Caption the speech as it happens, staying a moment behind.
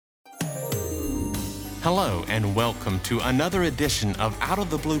Hello and welcome to another edition of Out of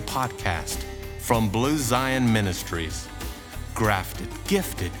the Blue podcast from Blue Zion Ministries. Grafted,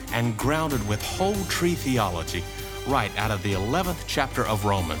 gifted, and grounded with whole tree theology right out of the 11th chapter of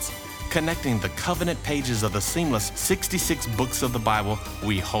Romans, connecting the covenant pages of the seamless 66 books of the Bible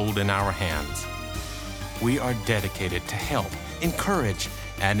we hold in our hands. We are dedicated to help, encourage,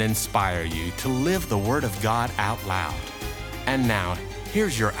 and inspire you to live the Word of God out loud. And now,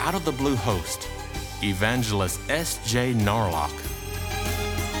 here's your Out of the Blue host, Evangelist S.J. Narlock.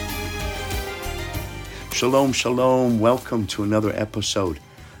 Shalom, shalom. Welcome to another episode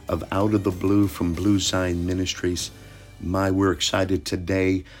of Out of the Blue from Blue Zion Ministries. We're excited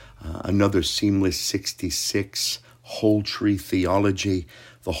today. Another seamless 66 whole tree theology,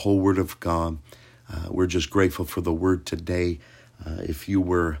 the whole Word of God. We're just grateful for the Word today. If you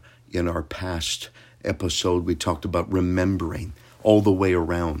were in our past episode, we talked about remembering all the way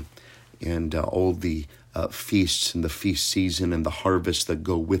around and all the feasts and the feast season and the harvest that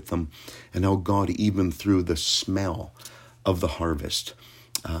go with them, and how God, even through the smell of the harvest,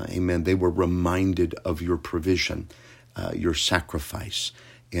 amen, they were reminded of your provision, your sacrifice.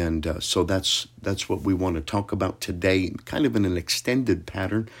 And so that's what we want to talk about today, kind of in an extended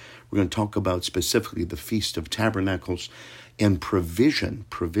pattern. We're going to talk about specifically the Feast of Tabernacles and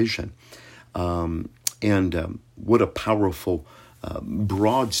provision. What a powerful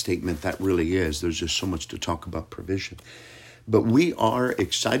broad statement that really is. There's just so much to talk about provision. But we are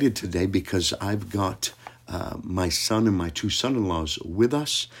excited today because I've got my son and my two son-in-laws with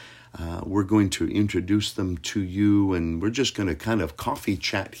us. We're going to introduce them to you, and we're just going to kind of coffee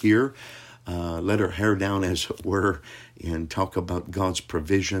chat here, let our hair down as it were, and talk about God's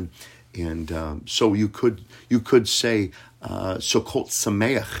provision. And so you could say, Sukkot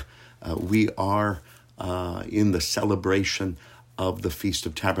Sameach. We are in the celebration of the Feast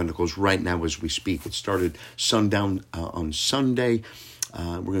of Tabernacles right now as we speak. It started sundown on Sunday.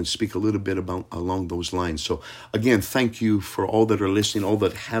 We're going to speak a little bit about along those lines. So again, thank you for all that are listening, all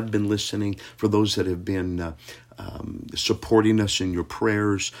that have been listening, for those that have been supporting us in your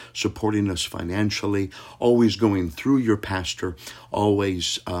prayers, supporting us financially, always going through your pastor,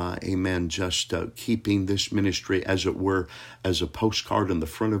 always, amen, just keeping this ministry, as it were, as a postcard in the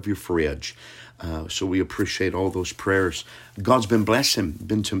front of your fridge. So we appreciate all those prayers. God's been blessing,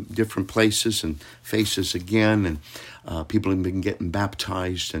 been to different places and faces again, and people have been getting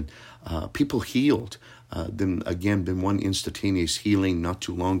baptized and people healed. Then again, been one instantaneous healing not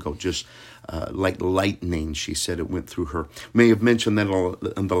too long ago, just like lightning, she said it went through her. May have mentioned that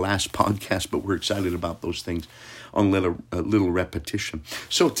on the last podcast, but we're excited about those things on a little repetition.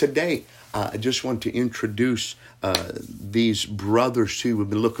 So today, I just want to introduce these brothers to you. We've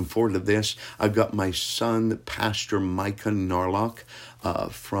been looking forward to this. I've got my son, Pastor Micah Narlock,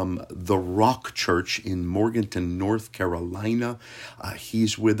 from the Rock Church in Morganton, North Carolina.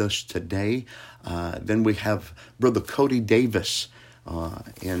 He's with us today. Then we have Brother Kody Davis,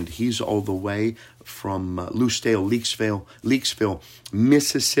 and he's all the way from Leakesville,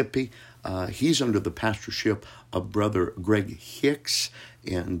 Mississippi. He's under the pastorship of Brother Greg Hicks,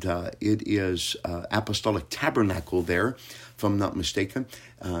 and it is Apostolic Tabernacle there, if I'm not mistaken.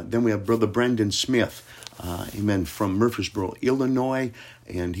 Then we have Brother Brandon Smith, amen, from Murfreesboro, Illinois,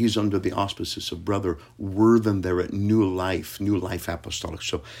 and he's under the auspices of Brother Worthen there at New Life Apostolic.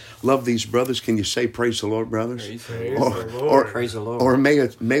 So love these brothers. Can you say praise the Lord, brothers? Praise the Lord. Praise the Lord. Or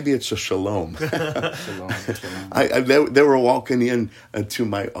maybe it's a shalom. Shalom. They were walking in to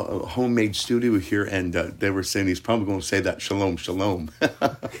my homemade studio here, and they were saying he's probably going to say that shalom.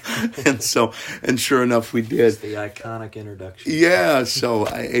 and sure enough, we did. It's the iconic introduction. Yeah, so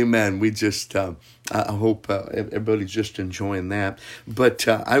amen. We just, I hope everybody's just enjoying that. But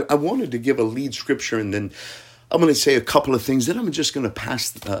I wanted to give a lead scripture, and then I'm going to say a couple of things. Then I'm just going to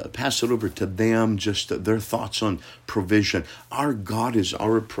pass it over to them, just their thoughts on provision. Our God is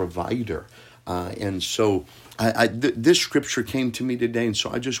our provider. And so this scripture came to me today, and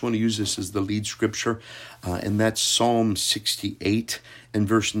so I just want to use this as the lead scripture, and that's Psalm 68 and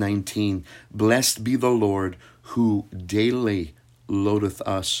verse 19. Blessed be the Lord who daily loadeth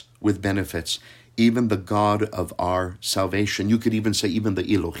us with benefits, even the God of our salvation. You could even say even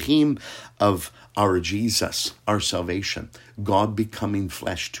the Elohim of our Jesus, our salvation, God becoming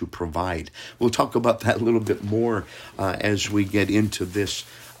flesh to provide. We'll talk about that a little bit more as we get into this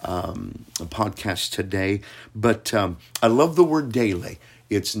podcast today. But I love the word daily.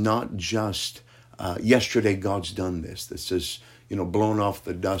 It's not just yesterday God's done this. This is, blown off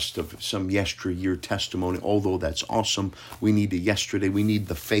the dust of some yesteryear testimony. Although that's awesome, we need a yesterday. We need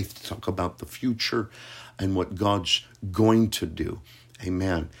the faith to talk about the future and what God's going to do.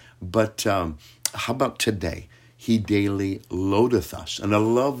 Amen. But how about today? He daily loadeth us. And I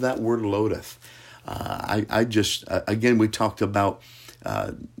love that word loadeth. I just, again, we talked about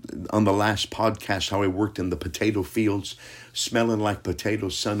on the last podcast how I worked in the potato fields, smelling like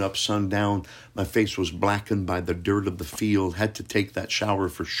potatoes, sun up, sun down. My face was blackened by the dirt of the field. Had to take that shower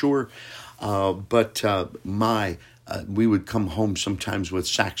for sure. But we would come home sometimes with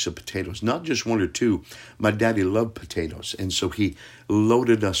sacks of potatoes, not just one or two. My daddy loved potatoes, and so he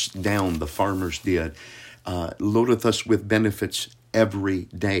loaded us down, the farmers did, loaded us with benefits every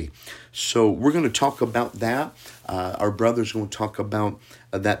day. So we're going to talk about that. Our brother's going to talk about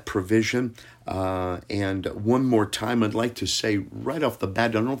that provision. And one more time, I'd like to say right off the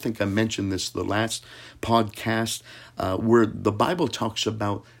bat, I don't think I mentioned this the last podcast, where the Bible talks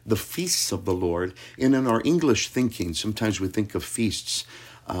about the feasts of the Lord. And in our English thinking, sometimes we think of feasts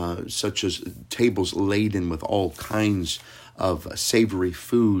such as tables laden with all kinds of savory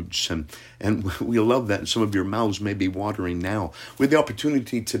foods, and we love that. And some of your mouths may be watering now. We had the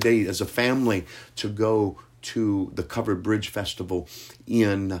opportunity today as a family to go to the Covered Bridge Festival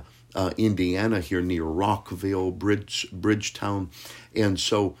in Indiana, here near Rockville, Bridgetown, and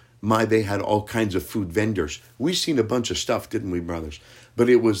so they had all kinds of food vendors. We seen a bunch of stuff, didn't we, brothers? But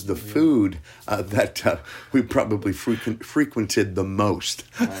it was the food that we probably frequented the most.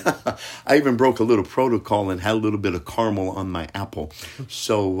 Right. I even broke a little protocol and had a little bit of caramel on my apple.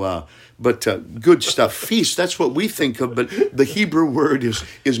 So, but good stuff. Feast, that's what we think of. But the Hebrew word is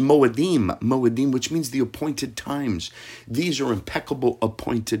moedim, which means the appointed times. These are impeccable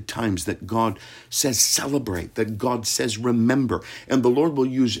appointed times that God says celebrate, that God says remember. And the Lord will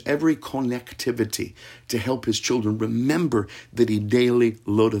use every connectivity to help his children remember that he daily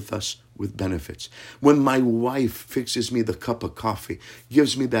loadeth us with benefits. When my wife fixes me the cup of coffee,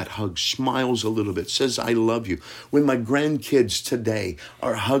 gives me that hug, smiles a little bit, says, I love you. When my grandkids today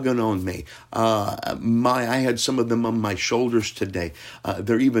are hugging on me, I had some of them on my shoulders today.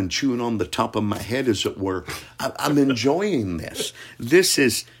 They're even chewing on the top of my head, as it were. I'm enjoying this. This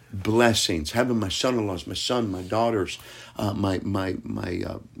is blessings. Having my son-in-laws, my son, my daughters, my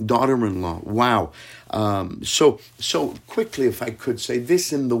daughter-in-law. Wow. So quickly, if I could say,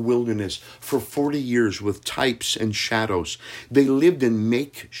 this in the wilderness for 40 years with types and shadows. They lived in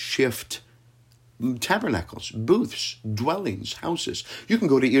makeshift tabernacles, booths, dwellings, houses. You can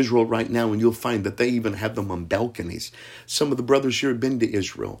go to Israel right now and you'll find that they even have them on balconies. Some of the brothers here have been to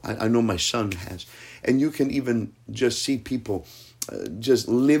Israel. I know my son has. And you can even just see people just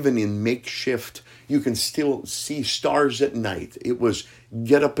living in makeshift. You can still see stars at night. It was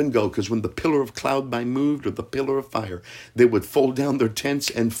get up and go, because when the pillar of cloud by moved or the pillar of fire, they would fold down their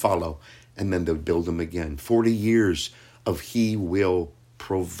tents and follow, and then they'd build them again. 40 years of he will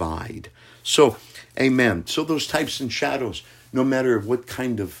provide. So, amen. So those types and shadows, no matter what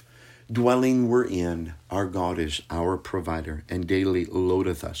kind of dwelling we're in, our God is our provider and daily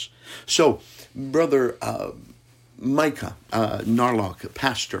loadeth us. So, brother Micah Narlock,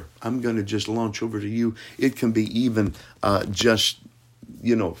 pastor, I'm going to just launch over to you. It can be even just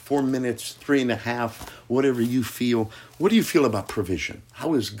 4 minutes, 3.5, whatever you feel. What do you feel about provision?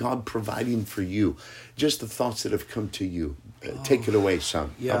 How is God providing for you? Just the thoughts that have come to you. Take it away,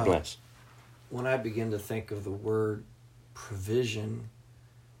 son. Yeah. God bless. When I begin to think of the word provision,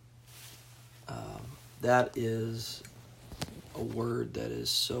 that is a word that is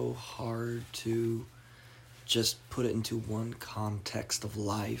so hard to just put it into one context of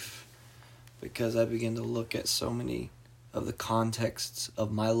life, because I begin to look at so many of the contexts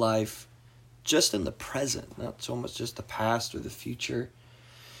of my life just in the present, not so much just the past or the future,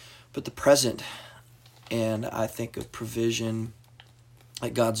 but the present. And I think of provision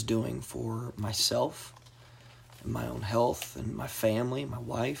that God's doing for myself and my own health and my family, my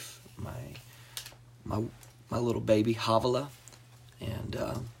wife, my little baby Havilah, and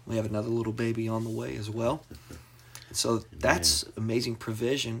we have another little baby on the way as well. So that's amazing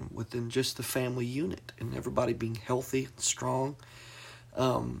provision within just the family unit and everybody being healthy and strong.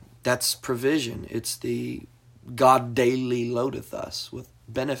 That's provision. It's the God daily loadeth us with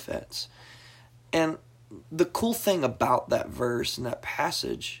benefits. And the cool thing about that verse and that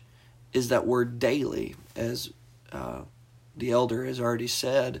passage is that word daily, as the elder has already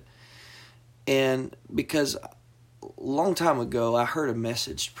said. And because a long time ago I heard a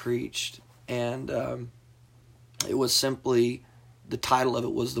message preached, and it was simply, the title of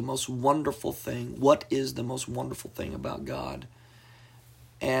it was The Most Wonderful Thing. What is the most wonderful thing about God?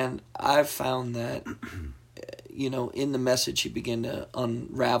 And I've found that, in the message he began to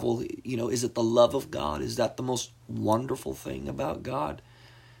unravel, is it the love of God? Is that the most wonderful thing about God?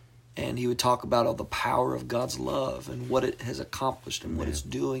 And he would talk about all the power of God's love and what it has accomplished and what it's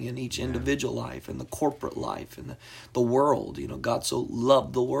doing in each individual life and the corporate life and the world. God so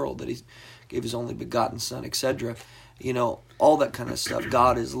loved the world that he gave his only begotten Son, etc. All that kind of stuff.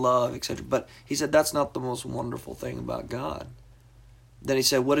 God is love, etc. But he said that's not the most wonderful thing about God. Then he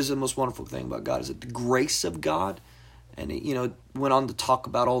said, what is the most wonderful thing about God? Is it the grace of God? And he, went on to talk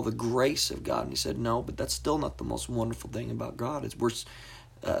about all the grace of God. And he said, no, but that's still not the most wonderful thing about God. We're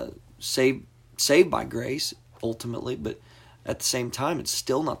saved by grace, ultimately, but at the same time, it's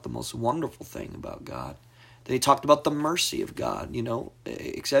still not the most wonderful thing about God. Then he talked about the mercy of God,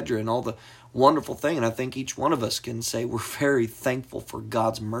 etc., and all the wonderful thing. And I think each one of us can say we're very thankful for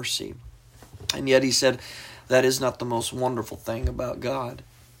God's mercy. And yet he said that is not the most wonderful thing about God.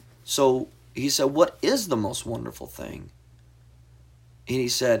 So he said, what is the most wonderful thing? And he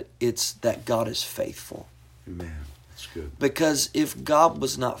said, it's that God is faithful. Amen. That's good. Because if God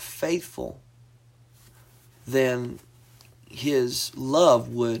was not faithful, then his love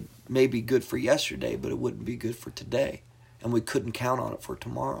would may be good for yesterday, but it wouldn't be good for today. And we couldn't count on it for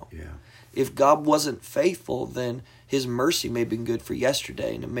tomorrow. Yeah. If God wasn't faithful, then his mercy may have been good for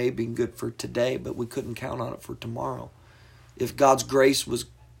yesterday, and it may have been good for today, but we couldn't count on it for tomorrow. If God's grace was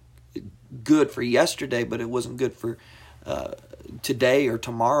good for yesterday, but it wasn't good for today or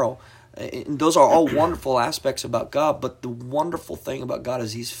tomorrow, and those are all wonderful aspects about God, but the wonderful thing about God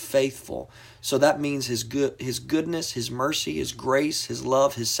is he's faithful. So that means his goodness, his mercy, his grace, his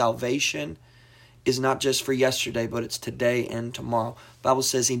love, his salvation is not just for yesterday, but it's today and tomorrow. The Bible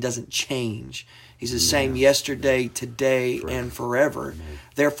says he doesn't change. He's the same yesterday, today, and forever.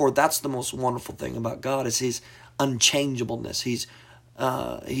 Therefore, that's the most wonderful thing about God is his unchangeableness. He's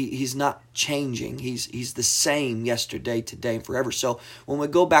not changing. He's the same yesterday, today, and forever. So when we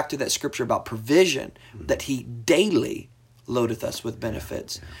go back to that scripture about provision, that he daily loadeth us with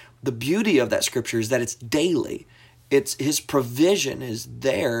benefits, the beauty of that scripture is that it's daily. It's his provision is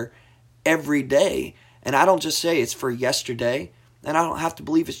there every day. And I don't just say it's for yesterday, and I don't have to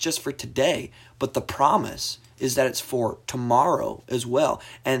believe it's just for today, but the promise is that it's for tomorrow as well.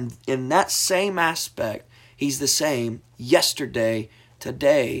 And in that same aspect, he's the same yesterday,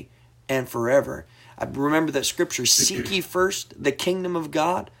 today, and forever. I remember that scripture, seek ye first the kingdom of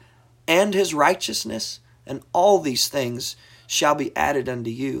God and his righteousness, and all these things shall be added unto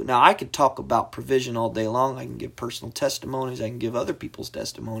you. Now, I could talk about provision all day long. I can give personal testimonies. I can give other people's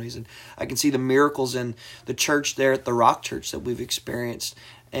testimonies. And I can see the miracles in the church there at the Rock Church that we've experienced.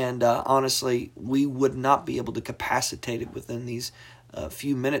 And honestly, we would not be able to capacitate it within these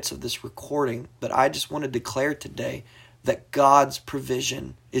few minutes of this recording. But I just want to declare today that God's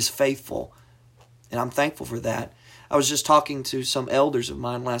provision is faithful. And I'm thankful for that. I was just talking to some elders of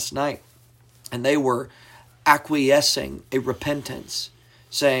mine last night, and they were acquiescing a repentance,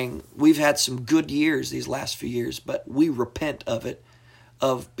 saying, we've had some good years these last few years, but we repent of it,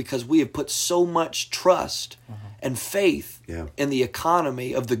 because we have put so much trust and faith in the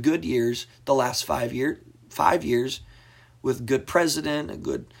economy of the good years, the last 5 years, with good president, a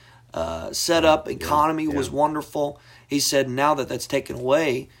good setup, economy was wonderful. He said, now that that's taken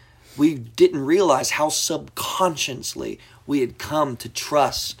away, we didn't realize how subconsciously we had come to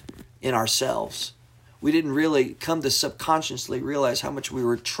trust in ourselves. We didn't really come to subconsciously realize how much we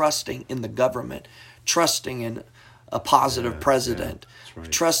were trusting in the government, trusting in a positive president,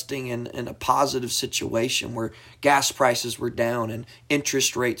 trusting in a positive situation where gas prices were down and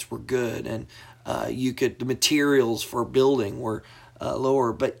interest rates were good, and the materials for building were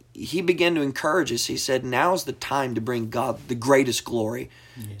lower. But he began to encourage us. He said, now's the time to bring God the greatest glory.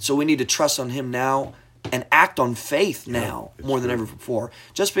 So we need to trust on him now and act on faith now more than ever before.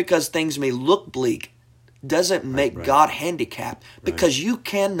 Just because things may look bleak doesn't make God handicapped, because you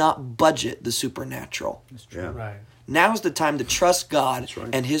cannot budget the supernatural. That's true. Right. Now's the time to trust God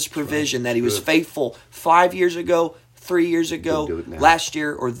and his provision, that he was faithful 5 years ago, 3 years ago, last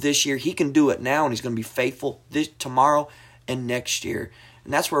year, or this year. He can do it now, and he's going to be faithful tomorrow and next year.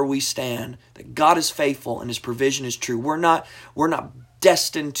 And that's where we stand, that God is faithful and his provision is true. We're not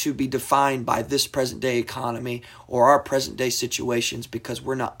destined to be defined by this present day economy or our present day situations, because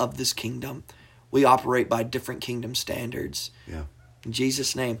we're not of this kingdom. We operate by different kingdom standards. Yeah. In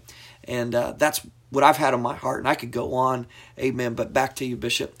Jesus' name. And that's what I've had on my heart. And I could go on. Amen. But back to you,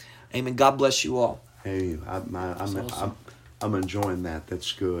 Bishop. Amen. God bless you all. Hey, I'm enjoying that.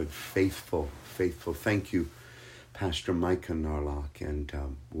 That's good. Faithful. Thank you, Pastor Micah Narlock. And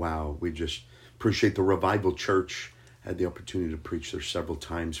wow, we just appreciate the Revival Church. Had the opportunity to preach there several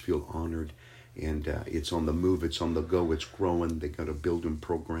times. Feel honored. And it's on the move. It's on the go. It's growing. They got a building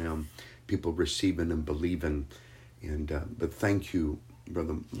program. People receiving and believing. And but thank you,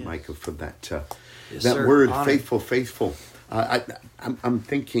 Brother Micah, for that Yes, that sir. word, Honor. faithful. I'm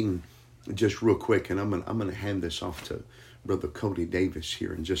thinking just real quick, and I'm gonna hand this off to Brother Kody Davis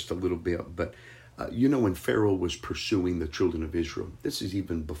here in just a little bit. But when Pharaoh was pursuing the children of Israel, this is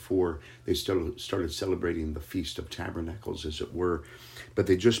even before they started celebrating the Feast of Tabernacles, as it were. But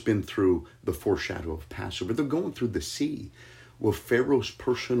they'd just been through the foreshadow of Passover. They're going through the sea. Well, Pharaoh's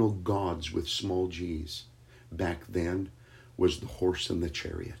personal gods with small g's back then was the horse and the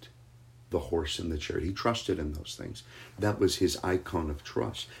chariot. The horse and the chariot. He trusted in those things. That was his icon of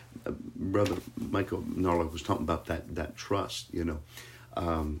trust. Brother Micah Narlock was talking about that trust,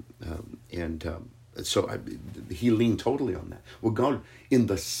 So he leaned totally on that. Well, God, in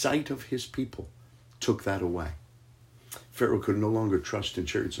the sight of his people, took that away. Pharaoh could no longer trust in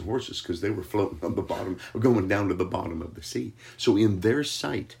chariots and horses because they were floating on the bottom, or going down to the bottom of the sea. So in their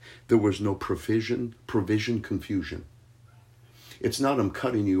sight, there was no provision, confusion. It's not, I'm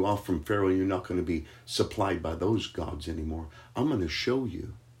cutting you off from Pharaoh, you're not going to be supplied by those gods anymore. I'm going to show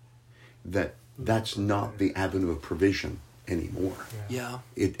you that that's not the avenue of provision anymore. Yeah.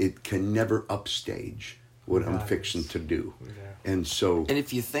 It can never upstage what I'm fixing to do. Yeah. And so... And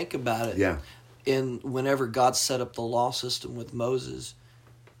if you think about it, Yeah. whenever God set up the law system with Moses,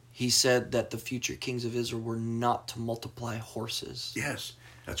 he said that the future kings of Israel were not to multiply horses. Yes,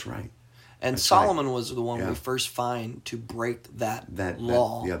 that's right. And That's Solomon right. was the one Yeah. we first find to break that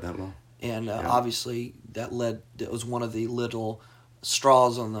law. That law. And obviously that was one of the little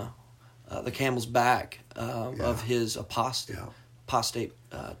straws on the camel's back of his apostate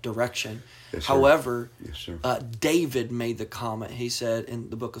direction. Yes, sir. However, Yes, sir. David made the comment. He said in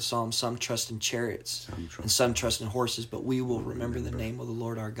the book of Psalms, some trust in chariots and some trust in horses, but we will remember the name of the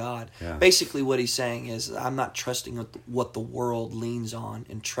Lord our God. Yeah. Basically what he's saying is, I'm not trusting what the world leans on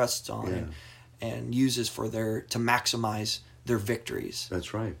and trusts on and uses to maximize their victories.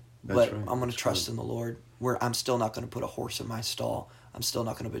 That's right. But I'm going to trust in the Lord, where I'm still not going to put a horse in my stall. I'm still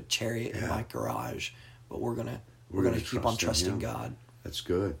not going to put a chariot in my garage, but we're going to keep on trusting God. That's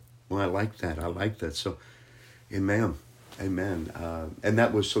good. Well, I like that. So, amen. And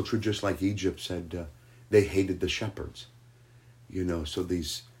that was so true, just like Egypt said, they hated the shepherds. So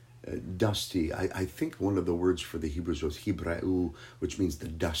these dusty, I think one of the words for the Hebrews was Hebreu, which means the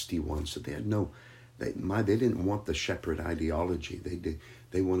dusty ones. So they had they didn't want the shepherd ideology.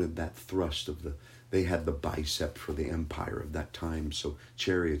 They wanted that thrust they had the bicep for the empire of that time. So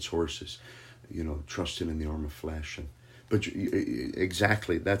chariots, horses, trusting in the arm of flesh. But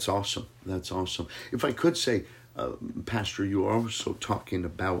exactly, that's awesome. If I could say, Pastor, you are also talking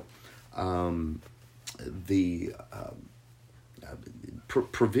about the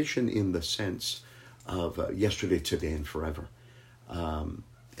provision in the sense of yesterday, today, and forever.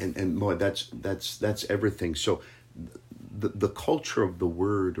 And boy, that's everything. So the culture of the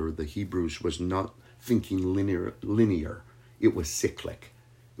word, or the Hebrews, was not thinking linear. It was cyclic.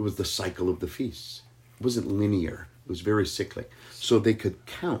 It was the cycle of the feasts. It wasn't linear. It was very cyclic. So they could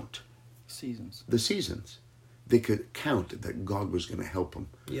count the seasons. They could count that God was going to help them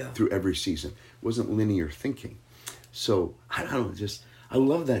through every season. It wasn't linear thinking. So I don't know, I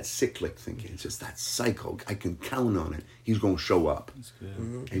love that cyclic thinking. It's just that cycle. I can count on it. He's going to show up. That's good.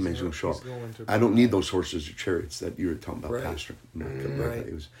 Mm-hmm. Amen. He's going to show up. To I don't need those horses or chariots that you were talking about, Pastor. Right.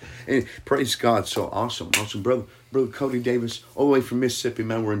 And praise God. So awesome. Brother Kody Davis, all the way from Mississippi,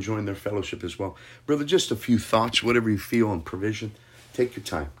 man, we're enjoying their fellowship as well. Brother, just a few thoughts, whatever you feel on provision. Take your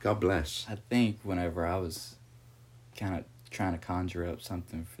time. God bless. I think whenever I was kind of trying to conjure up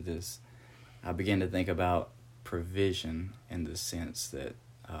something for this, I began to think about provision in the sense that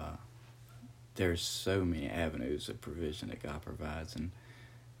there's so many avenues of provision that God provides, and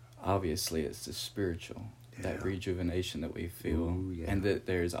obviously it's the spiritual, that rejuvenation that we feel, and that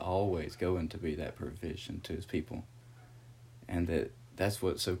there's always going to be that provision to his people, and that's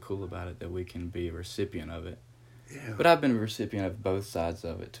what's so cool about it, that we can be a recipient of it. But I've been a recipient of both sides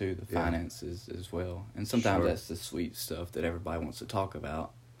of it too, the finances as well, and sometimes that's the sweet stuff that everybody wants to talk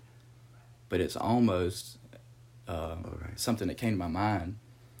about, but it's almost something that came to my mind.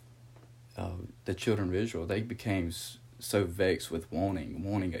 The children of Israel, they became so vexed with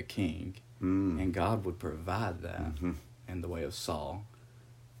wanting a king, and God would provide that in the way of Saul.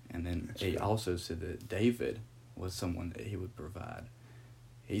 And then he also said that David was someone that he would provide.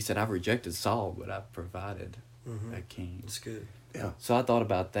 He said, I've rejected Saul, but I've provided a king. That's good. Yeah. So I thought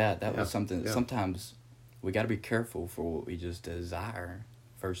about that. That was something that sometimes we got to be careful for what we just desire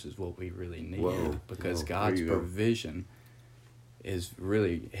versus what we really need, because God's provision is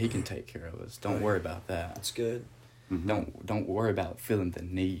really, he can take care of us. Don't worry about that. That's good. Don't worry about feeling the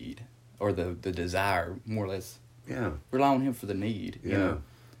need or the desire, more or less Yeah. Rely on him for the need, you know.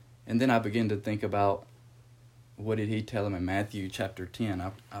 And then I begin to think about, what did he tell him in Matthew chapter 10?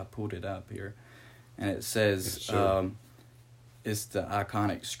 I pulled it up here. And it says, it's the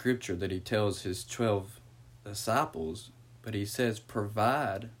iconic scripture that he tells his 12 disciples. But he says,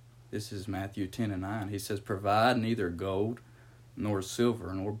 provide, this is Matthew 10:9. He says, provide neither gold, nor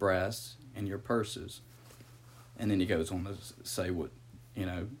silver, nor brass in your purses. And then he goes on to say what, you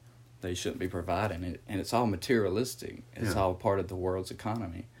know, they shouldn't be providing it. And it's all materialistic. It's all part of the world's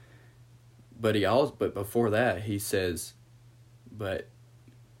economy. But but before that, he says, but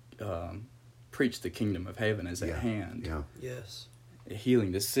preach the kingdom of heaven is at hand. Yeah. Yes.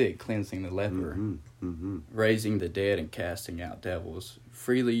 Healing the sick, cleansing the leper, raising the dead, and casting out devils.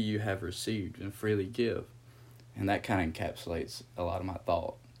 Freely you have received, and freely give. And that kind of encapsulates a lot of my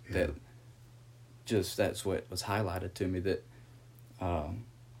thought. That that's what was highlighted to me, that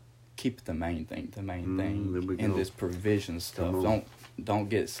keep the main thing in this provision stuff. Don't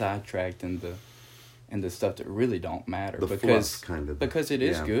get sidetracked in the stuff that really don't matter, because it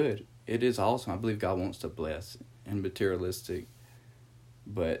is good. It is awesome. I believe God wants to bless and materialistic,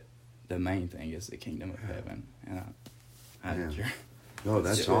 but the main thing is the kingdom of heaven. And No,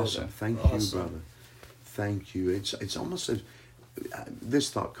 that's awesome. Thank you, brother. Thank you. It's almost as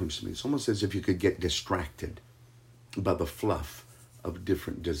this thought comes to me. It's almost as if you could get distracted by the fluff of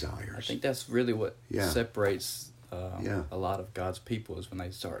different desires. I think that's really what separates a lot of God's people, is when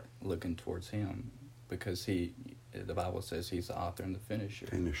they start looking towards Him, because the Bible says He's the author and the finisher.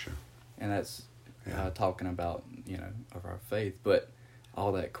 And that's talking about, of our faith, but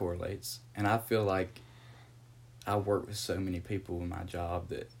all that correlates. And I feel like I work with so many people in my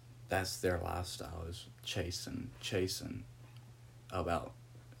job that's their lifestyle, is chasing about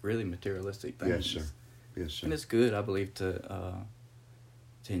really materialistic things. Yes, sir. And it's good, I believe, to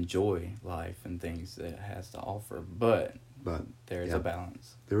enjoy life and things that it has to offer, but there's a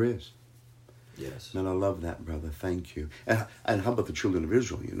balance. There is. Yes. And I love that, brother. Thank you. And how about the children of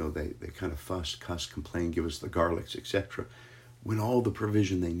Israel? They kind of fussed, cussed, complained, give us the garlics, etc., when all the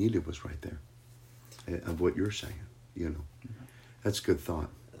provision they needed was right there, of what you're saying. That's good thought.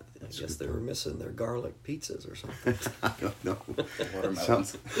 I guess they were missing their garlic pizzas or something. I don't know.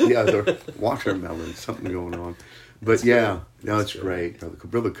 Watermelons. They're watermelons, something going on. But it's great.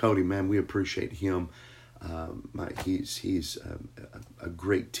 Brother Kody, man, we appreciate him. He's a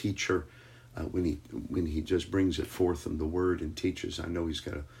great teacher. When he just brings it forth in the Word and teaches, I know he's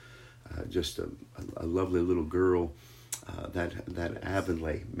got just a lovely little girl. That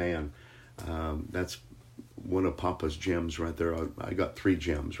Avonlea, man, that's one of Papa's gems right there. I got 3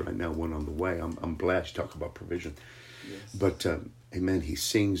 gems right now, one on the way. I'm blessed. Talk about provision. Yes. But amen. He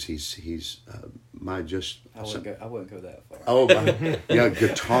sings. He's my just. I wouldn't go that far. Oh,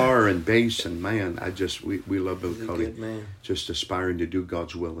 guitar and bass, and man, we love Bill Kody. Just aspiring to do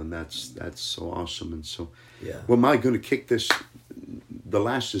God's will, and that's so awesome. And so, well, am I going to kick this? The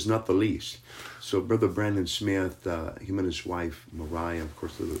last is not the least. So, Brother Brandon Smith, him and his wife Mariah, of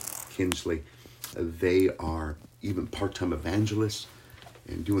course, little Kinsley, they are even part-time evangelists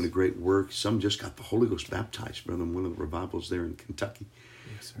and doing a great work. Some just got the Holy Ghost baptized, brother, in one of the revivals there in Kentucky.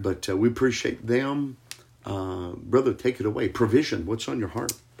 Yes, sir. But we appreciate them. Brother, take it away. Provision, what's on your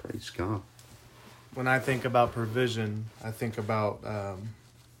heart? Praise God. When I think about provision, I think about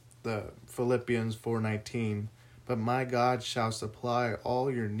the Philippians 4:19. But my God shall supply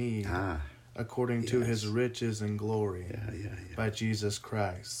all your need according to His riches and glory by Jesus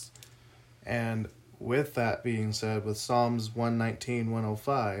Christ. And with that being said, with Psalms 119,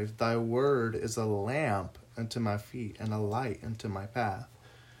 105, thy word is a lamp unto my feet and a light unto my path.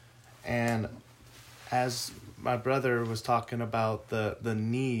 And as my brother was talking about the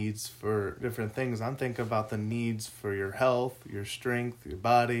needs for different things, I'm thinking about the needs for your health, your strength, your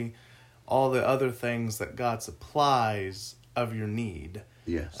body, all the other things that God supplies of your need.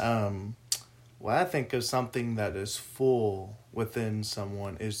 Yes. When I think of something that is full within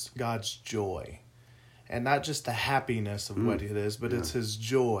someone is God's joy. And not just the happiness of what it is, but it's His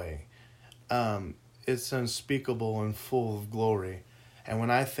joy. It's unspeakable and full of glory. And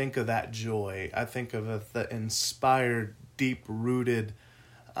when I think of that joy, I think of the inspired, deep-rooted,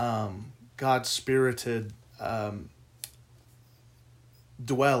 God-spirited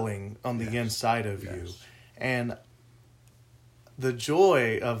dwelling on the inside of you. And the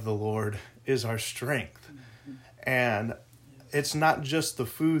joy of the Lord is our strength. And it's not just the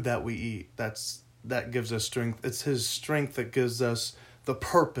food that we eat that gives us strength. It's His strength that gives us the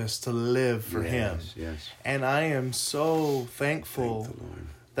purpose to live for Him. Yes. And I am so thankful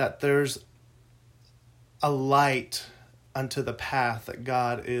that there's a light unto the path that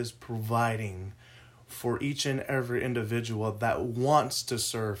God is providing for each and every individual that wants to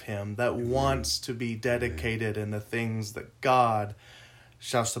serve him, that wants to be dedicated in the things that God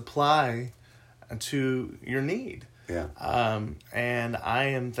shall supply to your need. Yeah. And I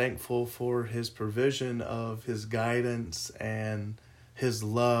am thankful for his provision of his guidance and his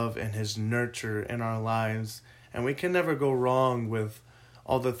love and his nurture in our lives. And we can never go wrong with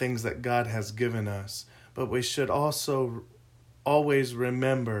all the things that God has given us. But we should also always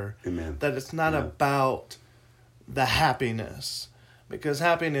remember that it's not about the happiness, because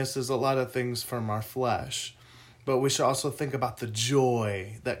happiness is a lot of things from our flesh. But we should also think about the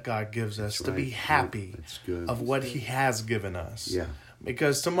joy that God gives us to be happy of what he has given us. Yeah.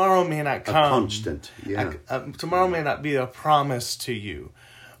 Because tomorrow may not come. A constant. Yeah. Tomorrow may not be a promise to you.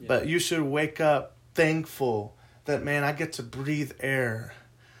 Yeah. But you should wake up thankful that, man, I get to breathe air.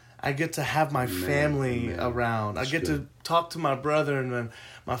 I get to have my family around. I get to talk to my brother and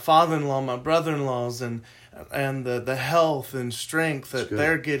my father-in-law, my brother-in-laws, and the health and strength that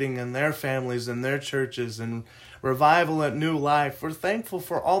they're getting in their families and their churches, and revival and new life. We're thankful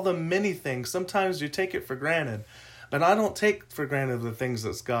for all the many things. Sometimes you take it for granted, but I don't take for granted the things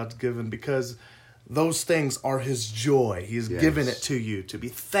that God's given, because those things are his joy. He's given it to you to be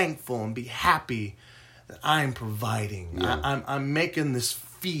thankful and be happy that I'm providing. Yeah. I'm making this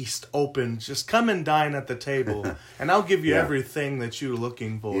feast open. Just come and dine at the table and I'll give you everything that you're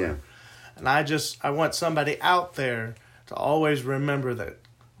looking for. Yeah. And I want somebody out there to always remember that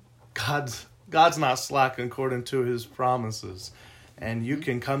God's not slack according to his promises, and you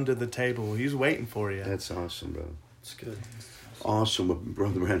can come to the table. He's waiting for you. That's awesome, brother. It's good. Awesome,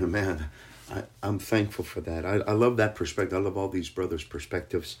 brother Brandon, man. I'm thankful for that. I love that perspective. I love all these brothers'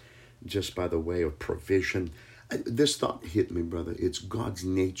 perspectives just by the way of provision. This thought hit me, brother. It's God's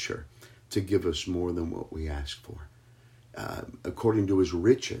nature to give us more than what we ask for. According to his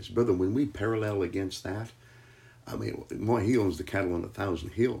riches. Brother, when we parallel against that, I mean, boy, he owns the cattle on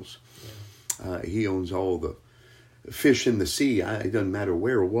 1,000 hills. Yeah. He owns all the fish in the sea. It doesn't matter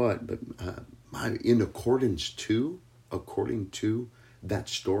where or what, but according to that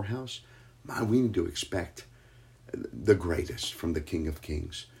storehouse, we need to expect the greatest from the King of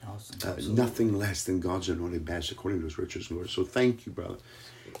Kings. Awesome. Nothing less than God's anointed badge according to his riches and glory. So thank you, brother.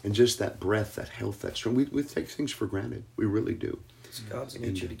 And just that breath, that health, that strength. We take things for granted. We really do. It's God's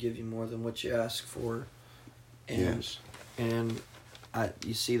nature to give you more than what you ask for. And, yes. And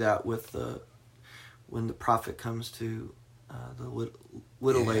you see that with when the prophet comes to the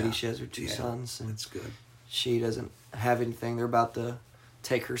widow lady. She has her two sons. And that's good. She doesn't have anything. They're about to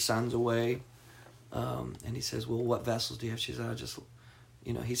take her sons away. And he says, well, what vessels do you have? She said,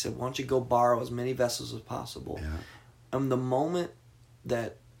 he said, why don't you go borrow as many vessels as possible? Yeah. And the moment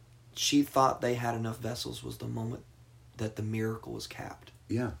that she thought they had enough vessels was the moment that the miracle was capped.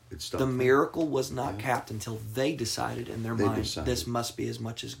 Yeah, it stopped. The miracle was not capped until they decided in their mind, this must be as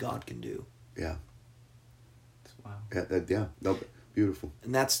much as God can do. Yeah. Wow. Yeah. No, beautiful.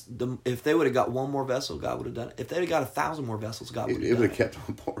 And that's if they would have got one more vessel, God would have done it. If they'd have got 1,000 more vessels, God would have done it. It would have kept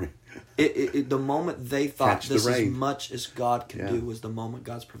on pouring. The moment they thought this as much as God can do was the moment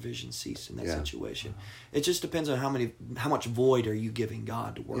God's provision ceased in that situation. It just depends on how much void are you giving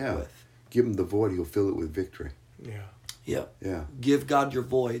God to work with. Give him the void, he'll fill it with victory. Yeah. Yeah. Give God your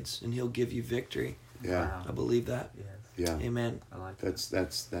voids and he'll give you victory. Yeah. Wow. I believe that. Yes. Yeah. Amen. I like that.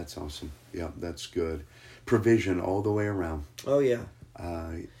 That's awesome. Yeah, that's good. Provision all the way around. Oh yeah.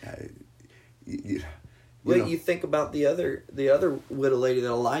 You think about the other widow lady that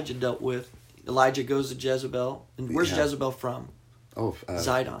Elijah dealt with. Elijah goes to Jezebel. And where's Jezebel from? Oh,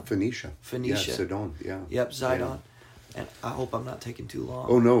 Zidon. Phoenicia. Yeah, Sidon. Yeah. Yep, Zidon. Yeah. And I hope I'm not taking too long.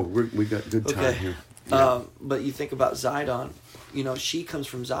 Oh no, we got good time here. Yeah. But you think about Zidon. She comes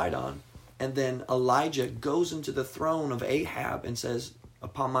from Zidon, and then Elijah goes into the throne of Ahab and says,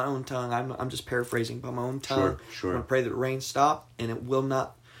 "Upon my own tongue," I'm just paraphrasing. Upon my own tongue, sure. I'm going to pray that rain stop, and it will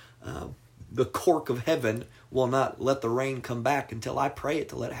not. The cork of heaven will not let the rain come back until I pray it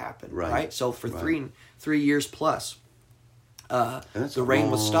to let it happen. Right? So for 3 years plus, the rain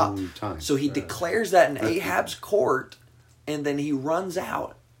will stop. Time. So he declares that in Ahab's court, and then he runs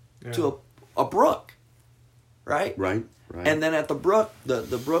out to a brook. Right. And then at the brook,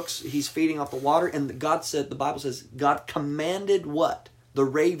 the brooks, he's feeding off the water, and the Bible says, God commanded what? The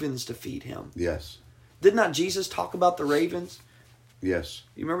ravens to feed him. Yes. Did not Jesus talk about the ravens? Yes.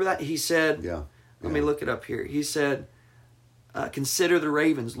 You remember that? He said, let me look it up here. He said, consider the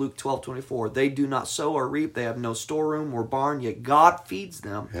ravens, Luke 12:24. They do not sow or reap. They have no storeroom or barn, yet God feeds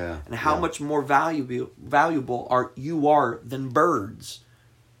them. Yeah. And how much more valuable you are than birds.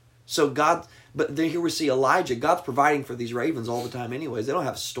 So God, But then here we see Elijah. God's providing for these ravens all the time anyways. They don't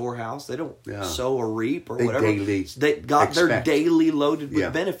have a storehouse. They don't sow or reap or whatever. They're daily loaded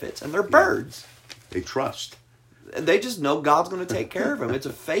with benefits. And they're birds. They trust. They just know God's going to take care of them. It's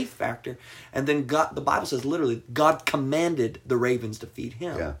a faith factor. And then the Bible says literally, God commanded the ravens to feed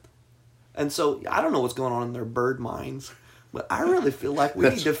him. Yeah. And so I don't know what's going on in their bird minds, but I really feel like we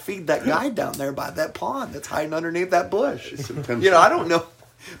need to feed that guy down there by that pond that's hiding underneath that bush. I don't know.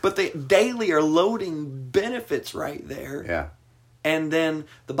 But they daily are loading benefits right there. Yeah. And then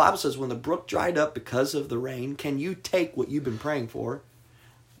the Bible says when the brook dried up because of the rain, can you take what you've been praying for?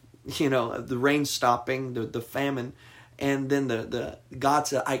 The rain stopping, the famine. And then the God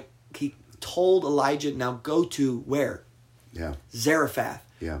said, he told Elijah, now go to where? Yeah. Zarephath.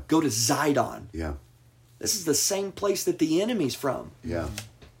 Yeah. Go to Zidon. Yeah. This is the same place that the enemy's from. Yeah.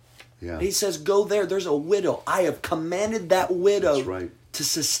 Yeah. And he says, go there. There's a widow. I have commanded that widow to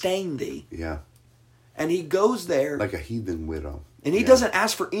sustain thee. Yeah. And he goes there. Like a heathen widow. And he doesn't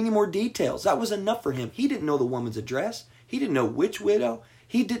ask for any more details. That was enough for him. He didn't know the woman's address. He didn't know which widow.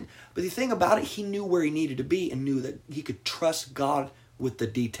 He didn't. But the thing about it, he knew where he needed to be and knew that he could trust God with the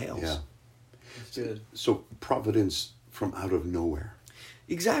details. Yeah. That's good. So providence from out of nowhere.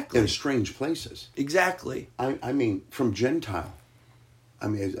 Exactly. In strange places. Exactly. I mean, from Gentile. I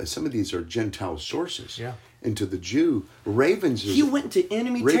mean, some of these are Gentile sources. Yeah. And to the Jew, ravens. He went to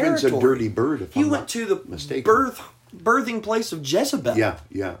enemy ravens territory. a dirty bird. If he I'm went not to the mistaken. birthing place of Jezebel. Yeah,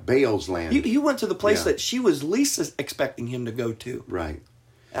 yeah. Baal's land. He went to the place that she was least expecting him to go to. Right.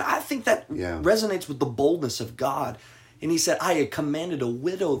 And I think that resonates with the boldness of God. And he said, I had commanded a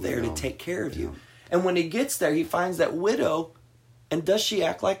widow there to take care of you. And when he gets there, he finds that widow. And does she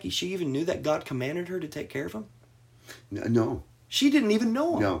act like she even knew that God commanded her to take care of him? No. She didn't even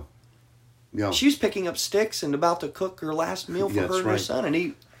know him. No. She's picking up sticks and about to cook her last meal for her and her son.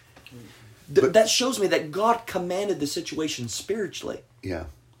 And But that shows me that God commanded the situation spiritually. Yeah.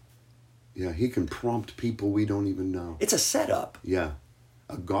 Yeah, he can prompt people we don't even know. It's a setup. Yeah.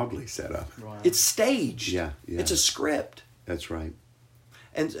 A godly setup. Wow. It's staged. Yeah. It's a script. That's right.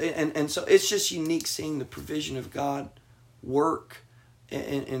 And so it's just unique seeing the provision of God work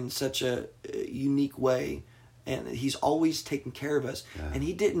in such a unique way, and he's always taking care of us. Yeah. And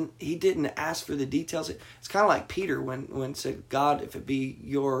he didn't ask for the details. It's kind of like Peter when said, God, if it be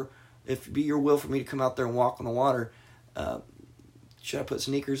your will for me to come out there and walk on the water, should I put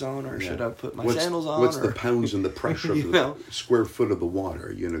sneakers on or should I put my sandals on? What's the pounds and the pressure of the square foot of the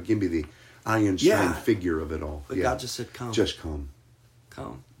water? Give me the Einstein figure of it all. But God just said, come. Just come.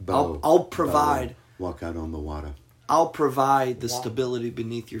 Come. Bow, I'll provide. Bow, walk out on the water. I'll provide the stability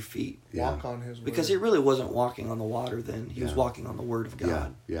beneath your feet. Yeah. Walk on his word. Because he really wasn't walking on the water then. He was walking on the word of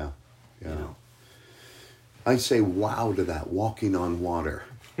God. Yeah. I say wow to that, walking on water.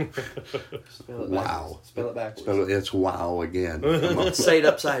 Wow. Spell it backwards. It's wow again. Say it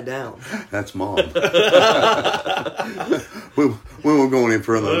upside down. That's Mom. we won't go any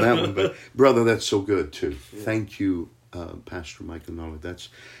further than that one, but brother, that's so good too. Thank you, Pastor Micah Narlock.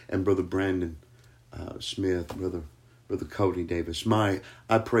 And Brother Brandon Smith, Brother Kody Davis.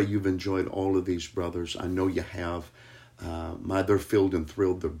 I pray you've enjoyed all of these brothers. I know you have. They're filled and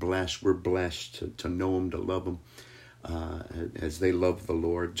thrilled. They're blessed. We're blessed to know them, to love them as they love the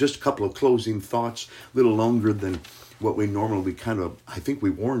Lord. Just a couple of closing thoughts, a little longer than what we normally I think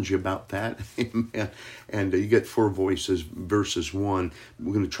we warned you about that. Amen. And you get 4 voices, verses 1.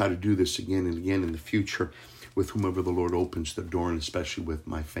 We're going to try to do this again and again in the future with whomever the Lord opens the door, and especially with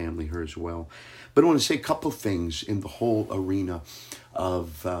my family here as well. But I want to say a couple things in the whole arena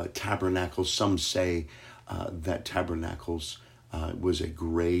of tabernacles. Some say that tabernacles was a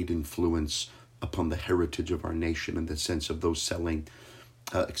great influence upon the heritage of our nation in the sense of those celebrating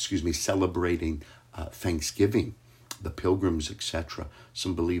Thanksgiving, the pilgrims, etc.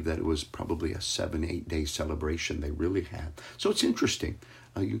 Some believe that it was probably a 7-8 day celebration they really had. So it's interesting.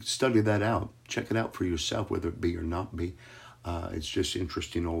 You can study that out. Check it out for yourself, whether it be or not be. It's just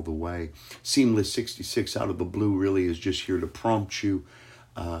interesting all the way. Seamless 66 out of the blue really is just here to prompt you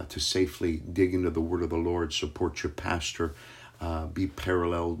to safely dig into the word of the Lord, support your pastor, be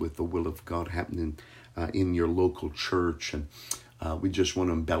parallel with the will of God happening in your local church. And we just want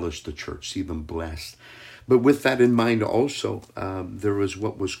to embellish the church, see them blessed. But with that in mind also, there was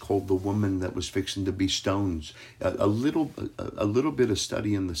what was called the woman that was fixing to be stoned. A little bit of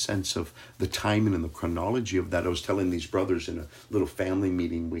study in the sense of the timing and the chronology of that. I was telling these brothers in a little family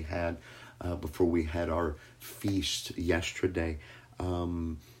meeting we had before we had our feast yesterday,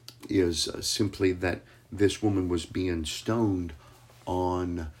 is simply that this woman was being stoned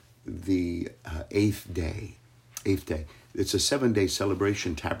on the 8th day. It's a 7-day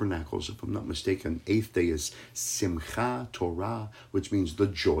celebration, Tabernacles, if I'm not mistaken. 8th day is Simcha Torah, which means the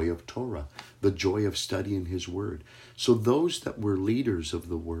joy of Torah, the joy of studying his word. So those that were leaders of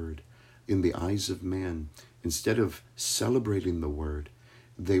the word in the eyes of man, instead of celebrating the word,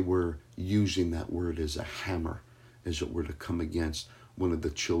 they were using that word as a hammer, as it were, to come against one of the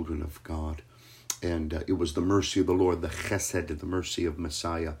children of God. And it was the mercy of the Lord, the chesed, the mercy of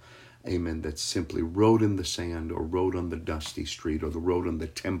Messiah, amen, that simply wrote in the sand or wrote on the dusty street or the wrote on the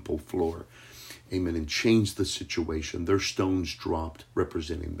temple floor, amen, and changed the situation. Their stones dropped,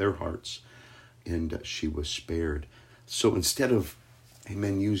 representing their hearts, and she was spared. So instead of,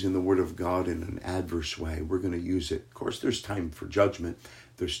 amen, using the word of God in an adverse way, we're going to use it. Of course, there's time for judgment.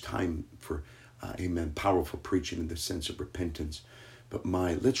 There's time for, amen, powerful preaching in the sense of repentance. But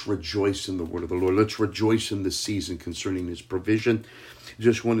let's rejoice in the word of the Lord. Let's rejoice in this season concerning his provision.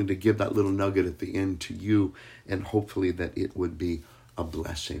 Just wanted to give that little nugget at the end to you, and hopefully that it would be a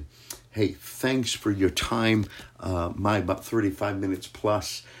blessing. Hey, thanks for your time. About 35 minutes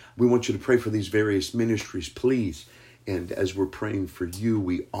plus. We want you to pray for these various ministries, please. And as we're praying for you,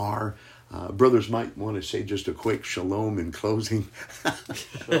 we are. Brothers might want to say just a quick shalom in closing.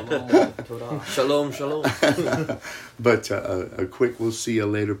 Shalom, shalom. But a quick, we'll see you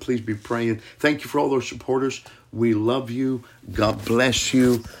later. Please be praying. Thank you for all those supporters. We love you. God bless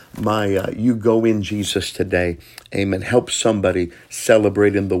you. You go in Jesus today. Amen. Help somebody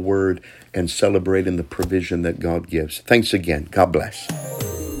celebrate in the word and celebrate in the provision that God gives. Thanks again. God bless.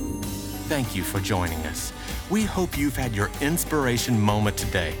 Thank you for joining us. We hope you've had your inspiration moment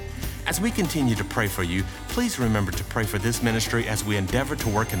today. As we continue to pray for you, please remember to pray for this ministry as we endeavor to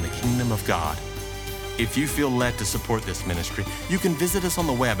work in the kingdom of God. If you feel led to support this ministry, you can visit us on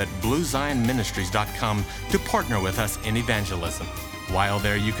the web at bluezionministries.com to partner with us in evangelism. While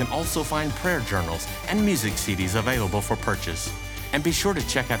there, you can also find prayer journals and music CDs available for purchase. And be sure to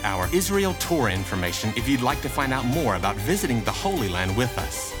check out our Israel tour information if you'd like to find out more about visiting the Holy Land with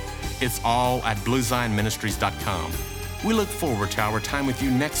us. It's all at bluezionministries.com. We look forward to our time with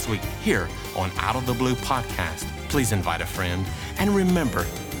you next week here on Out of the Blue podcast. Please invite a friend, and remember,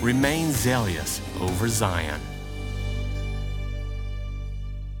 remain zealous over Zion.